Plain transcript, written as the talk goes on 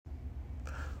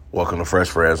Welcome to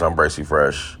Fresh Friends. I'm Bracy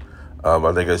Fresh.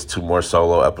 I think it's 2 more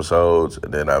solo episodes,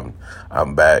 and then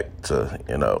I'm back to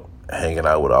hanging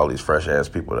out with all these fresh ass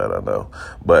people that I know.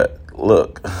 But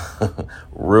look,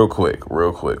 real quick.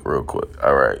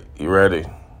 All right, you ready?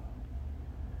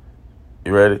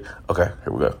 You ready? Okay,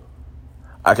 here we go.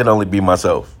 I can only be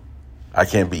myself. I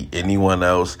can't be anyone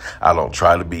else. I don't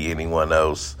try to be anyone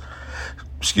else.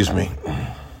 Excuse me.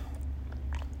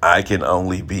 I can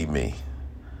only be me.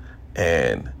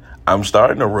 And I'm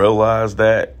starting to realize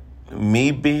that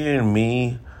me being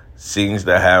me seems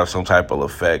to have some type of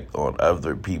effect on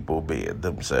other people being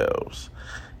themselves.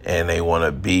 And they want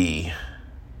to be,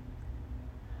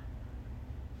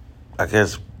 I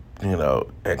guess,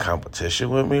 in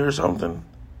competition with me or something.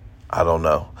 I don't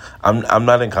know. I'm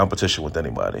not in competition with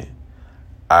anybody.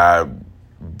 I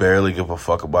barely give a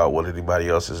fuck about what anybody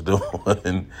else is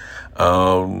doing.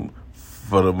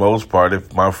 For the most part,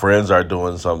 if my friends are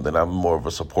doing something, I'm more of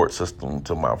a support system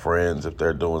to my friends if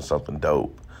they're doing something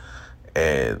dope.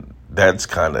 And that's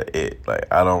kind of it. Like,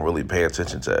 I don't really pay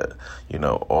attention to,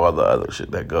 all the other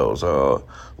shit that goes on.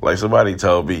 Like, somebody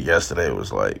told me yesterday, it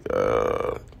was like,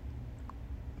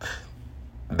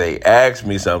 they asked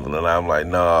me something, and I'm like,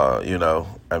 nah,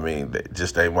 it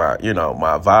just ain't my,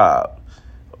 my vibe.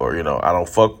 Or, I don't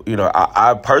fuck,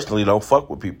 I personally don't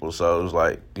fuck with people. So it was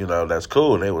like, that's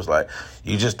cool. And they was like,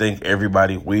 you just think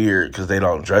everybody weird because they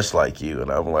don't dress like you.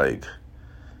 And I'm like,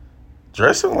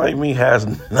 dressing like me has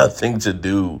nothing to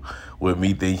do with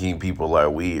me thinking people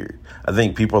are weird. I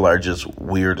think people are just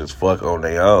weird as fuck on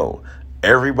their own.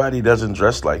 Everybody doesn't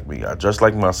dress like me. I dress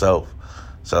like myself.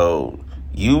 So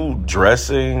you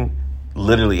dressing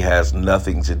literally has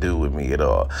nothing to do with me at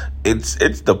all. It's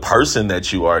the person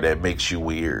that you are that makes you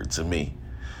weird to me.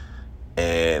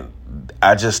 And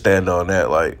I just stand on that.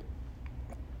 Like,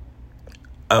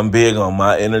 I'm big on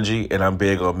my energy, and I'm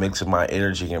big on mixing my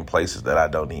energy in places that I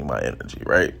don't need my energy,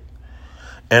 right?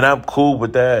 And I'm cool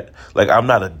with that. Like, I'm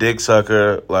not a dick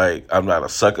sucker. Like, I'm not a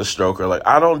sucker stroker. Like,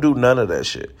 I don't do none of that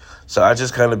shit. So I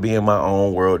just kind of be in my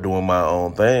own world doing my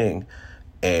own thing.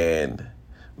 And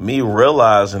me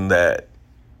realizing that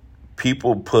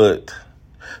people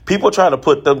try to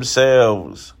put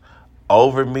themselves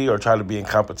over me or try to be in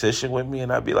competition with me,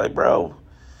 and I'd be like, bro,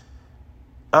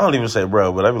 I don't even say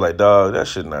bro, but I'd be like, dog, that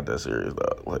shit not that serious,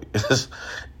 dog. Like,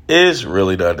 it's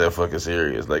really not that fucking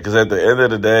serious. Like, because at the end of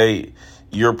the day,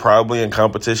 you're probably in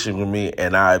competition with me,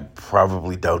 and I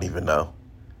probably don't even know.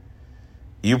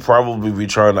 You probably be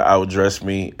trying to outdress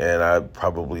me, and I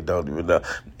probably don't even know.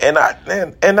 And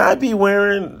I be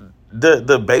wearing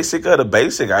the basic of the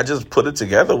basic. I just put it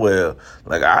together well.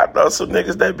 Like, I know some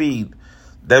niggas that be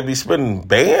spending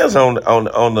bands on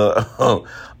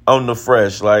the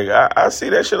fresh. Like, I see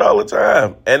that shit all the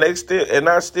time, and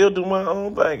I still do my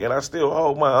own thing, and I still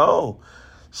hold my own.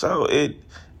 So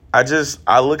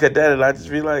I look at that and I just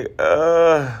be like,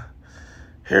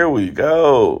 here we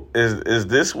go. Is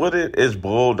this what it is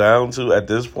boiled down to at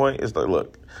this point? It's like,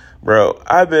 look, bro,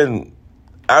 I've been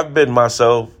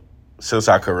myself since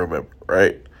I can remember,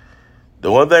 right?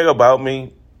 The one thing about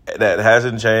me that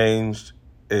hasn't changed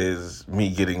is me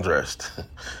getting dressed,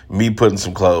 me putting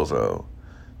some clothes on.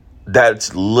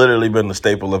 That's literally been the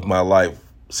staple of my life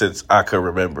since I could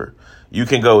remember. You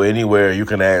can go anywhere. You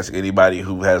can ask anybody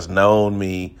who has known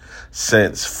me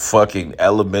since fucking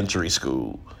elementary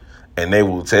school, and they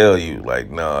will tell you,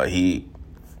 like, nah, he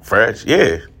fresh.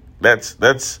 Yeah, that's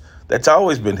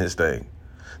always been his thing.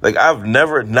 Like, I've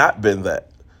never not been that.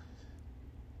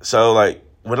 So, like,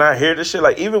 when I hear this shit,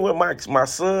 like, even with my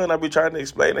son, I be trying to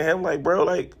explain to him, like, bro,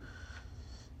 like,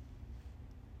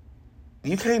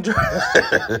 you can't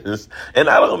dress. And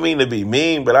I don't mean to be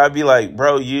mean, but I'd be like,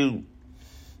 bro, you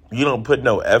don't put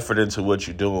no effort into what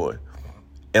you're doing.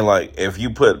 And, like, if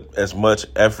you put as much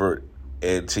effort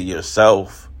into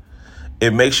yourself,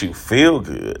 it makes you feel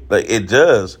good. Like, it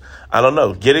does. I don't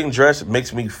know. Getting dressed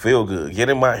makes me feel good.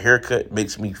 Getting my hair cut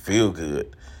makes me feel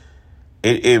good.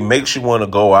 It makes you want to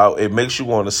go out. It makes you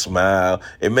want to smile.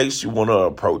 It makes you want to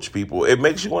approach people. It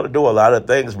makes you want to do a lot of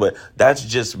things, but that's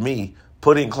just me.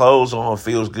 Putting clothes on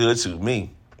feels good to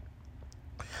me.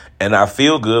 And I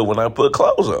feel good when I put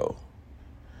clothes on.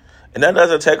 And that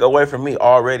doesn't take away from me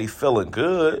already feeling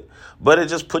good, but it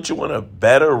just puts you in a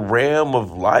better realm of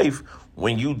life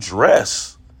when you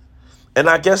dress. And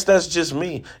I guess that's just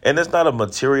me. And it's not a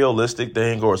materialistic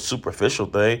thing or a superficial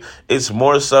thing. It's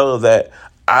more so that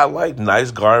I like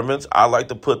nice garments. I like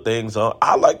to put things on.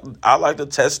 I like to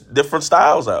test different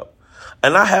styles out.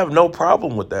 And I have no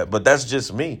problem with that, but that's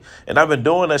just me. And I've been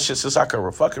doing that shit since I can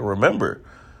fucking remember.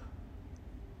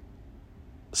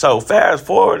 So fast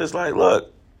forward, it's like,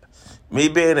 look, Me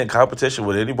being in competition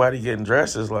with anybody getting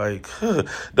dressed is like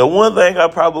the one thing I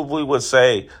probably would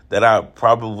say that I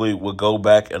probably would go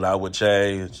back and I would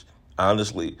change,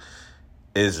 honestly,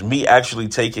 is me actually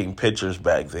taking pictures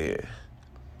back then.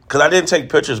 Because I didn't take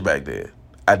pictures back then.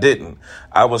 I didn't.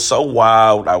 I was so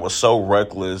wild. I was so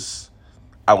reckless.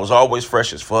 I was always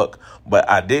fresh as fuck. But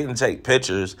I didn't take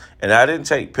pictures. And I didn't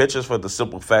take pictures for the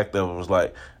simple fact that it was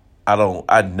like,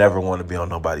 I never want to be on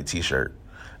nobody's t-shirt.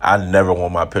 I never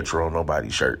want my picture on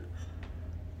nobody's shirt.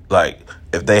 Like,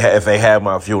 if they had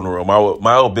my funeral,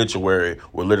 my obituary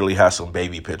would literally have some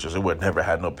baby pictures. It would never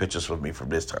have no pictures for me from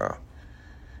this time.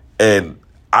 And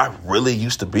I really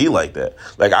used to be like that.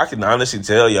 Like, I can honestly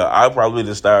tell y'all, I probably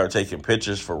just started taking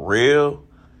pictures for real,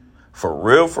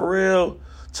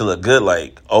 till a good,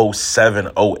 like, '07,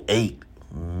 '08,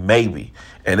 maybe.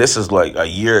 And this is, like, a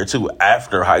year or two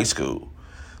after high school.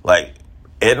 Like,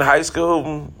 in high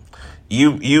school,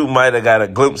 you might have got a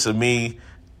glimpse of me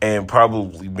and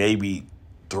probably maybe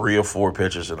 3 or 4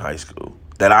 pictures in high school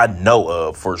that I know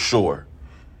of for sure.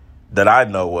 That I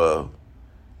know of.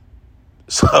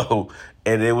 So,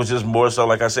 and it was just more so,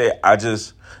 like I said, I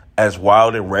just, as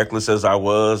wild and reckless as I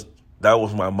was, that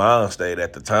was my mind state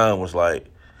at the time, was like,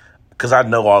 because I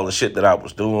know all the shit that I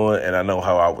was doing and I know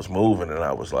how I was moving, and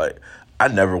I was like, I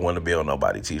never want to be on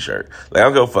nobody's t-shirt. Like, I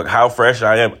don't give a fuck how fresh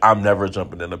I am. I'm never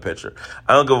jumping in a picture.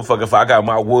 I don't give a fuck if I got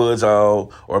my woods on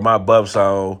or my buffs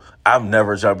on. I'm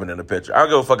never jumping in a picture. I don't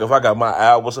give a fuck if I got my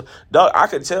albums. Dog, I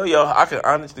can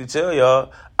honestly tell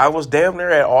y'all, I was damn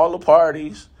near at all the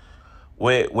parties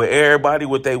with everybody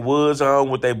with their woods on,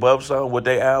 with their buffs on, with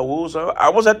their albums on. I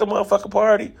was at the motherfucking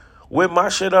party with my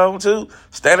shit on too,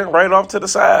 standing right off to the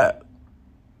side.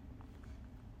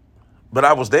 But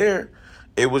I was there.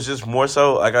 It was just more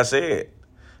so, like I said,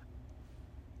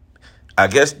 I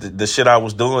guess the shit I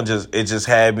was doing just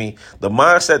had me. The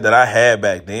mindset that I had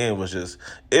back then was just,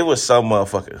 it was so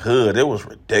motherfucking hood. It was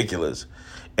ridiculous.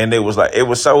 And it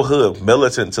was so hood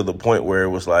militant to the point where it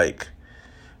was like,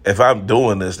 if I'm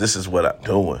doing this is what I'm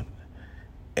doing.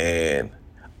 And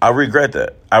I regret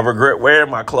that. I regret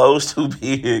wearing my clothes too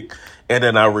big. And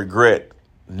then I regret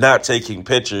not taking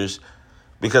pictures,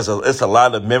 because it's a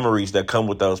lot of memories that come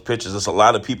with those pictures. It's a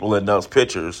lot of people in those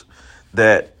pictures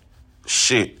that,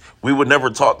 shit, we would never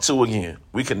talk to again.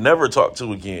 We could never talk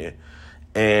to again.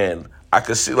 And I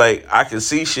could see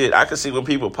shit. I could see when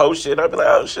people post shit. I'd be like,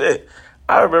 oh, shit,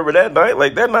 I remember that night.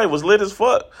 Like, that night was lit as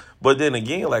fuck. But then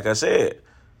again, like I said,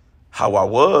 how I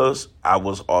was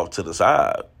off to the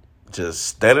side. Just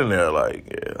standing there like,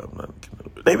 yeah, I'm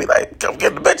not. They be like, come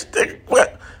get the bitch, nigga.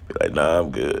 What? Be like, nah,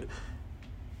 I'm good.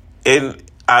 And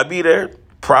I be there,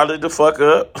 probably the fuck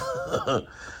up.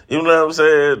 You know what I'm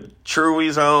saying?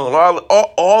 Truey's on,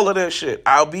 all of that shit.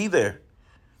 I'll be there.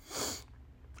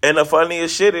 And the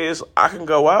funniest shit is, I can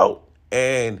go out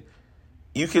and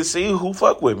you can see who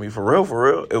fuck with me, for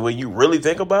real. And when you really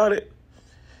think about it,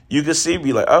 you can see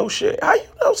me like, oh shit, how you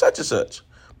know such and such?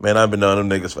 Man, I've been knowing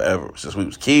them niggas forever, since we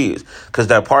was kids. Because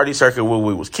that party circuit when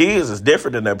we was kids is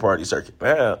different than that party circuit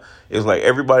now. It's like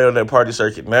everybody on that party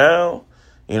circuit now,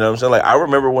 you know what I'm saying? Like, I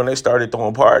remember when they started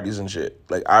throwing parties and shit.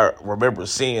 Like, I remember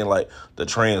seeing, like, the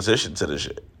transition to the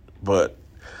shit. But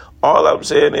all I'm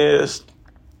saying is,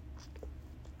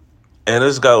 and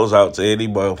this goes out to any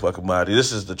motherfucking body,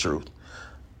 this is the truth.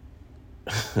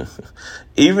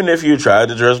 Even if you tried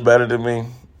to dress better than me,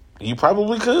 you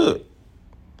probably could.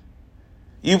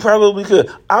 You probably could.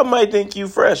 I might think you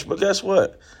fresh, but guess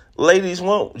what? Ladies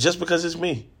won't, just because it's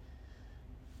me.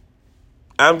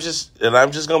 I'm just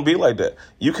gonna be like that.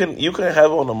 You can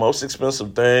have on the most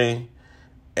expensive thing,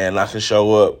 and I can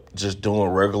show up just doing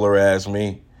regular ass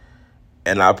me,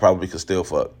 and I probably could still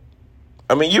fuck.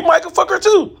 I mean, you might can fuck her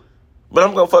too, but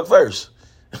I'm gonna fuck first.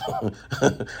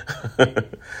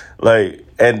 Like,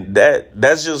 and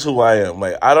that's just who I am.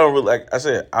 Like, I don't really, like I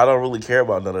said, I don't really care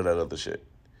about none of that other shit.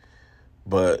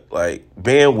 But like,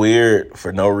 being weird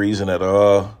for no reason at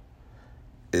all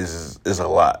is a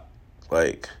lot.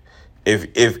 Like,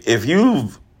 if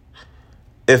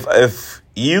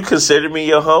you consider me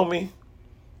your homie,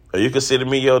 or you consider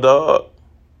me your dog,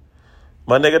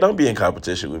 my nigga, don't be in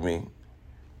competition with me,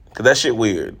 cause that shit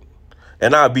weird,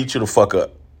 and I'll beat you the fuck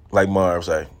up, like Marv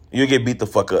say. You get beat the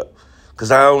fuck up,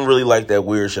 cause I don't really like that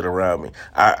weird shit around me.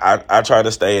 I try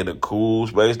to stay in a cool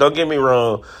space. Don't get me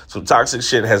wrong, some toxic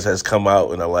shit has come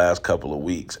out in the last couple of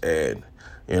weeks, and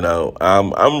you know,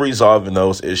 I'm resolving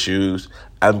those issues.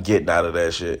 I'm getting out of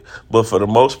that shit. But for the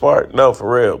most part, no,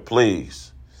 for real,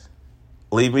 please.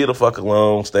 Leave me the fuck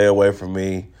alone. Stay away from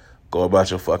me. Go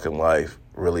about your fucking life.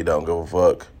 Really don't give a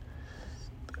fuck.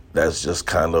 That's just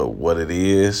kind of what it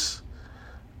is.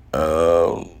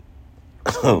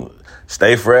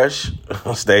 Stay fresh,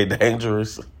 stay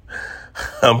dangerous.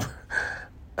 I'm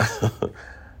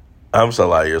I'm so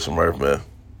like, you're Smurf, man.